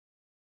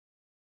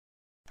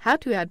How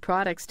to add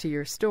products to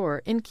your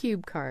store in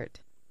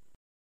CubeCart.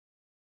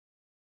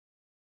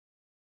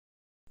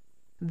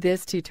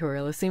 This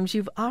tutorial assumes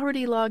you've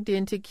already logged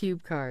into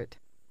CubeCart.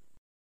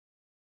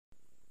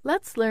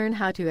 Let's learn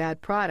how to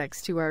add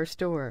products to our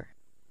store.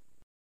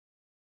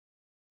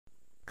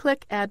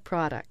 Click Add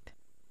Product.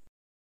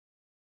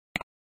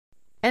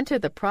 Enter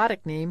the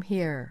product name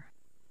here.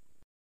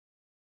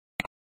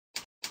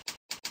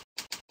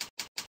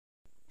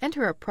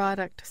 Enter a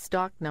product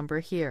stock number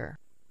here.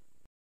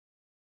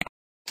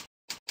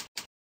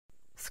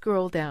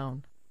 Scroll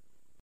down.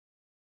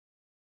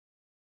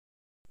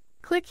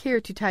 Click here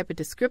to type a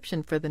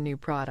description for the new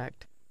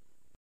product.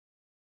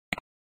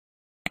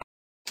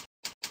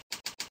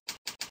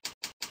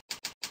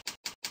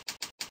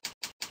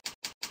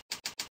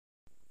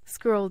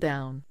 Scroll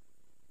down.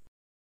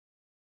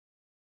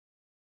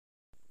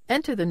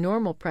 Enter the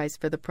normal price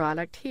for the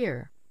product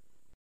here.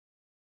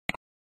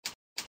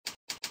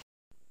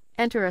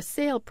 Enter a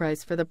sale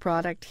price for the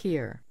product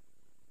here.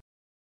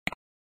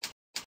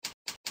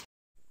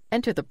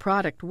 Enter the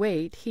product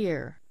weight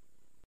here.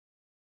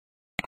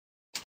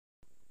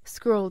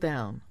 Scroll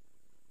down.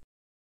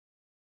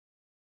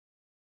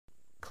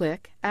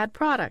 Click Add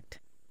Product.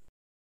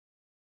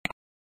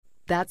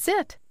 That's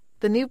it!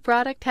 The new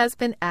product has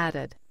been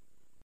added.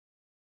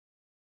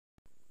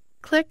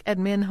 Click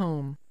Admin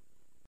Home.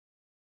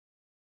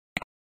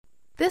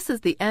 This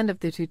is the end of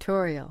the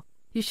tutorial.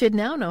 You should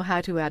now know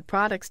how to add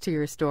products to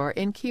your store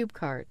in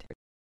CubeCart.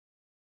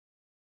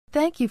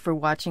 Thank you for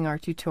watching our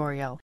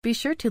tutorial. Be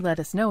sure to let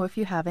us know if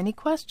you have any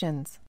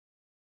questions.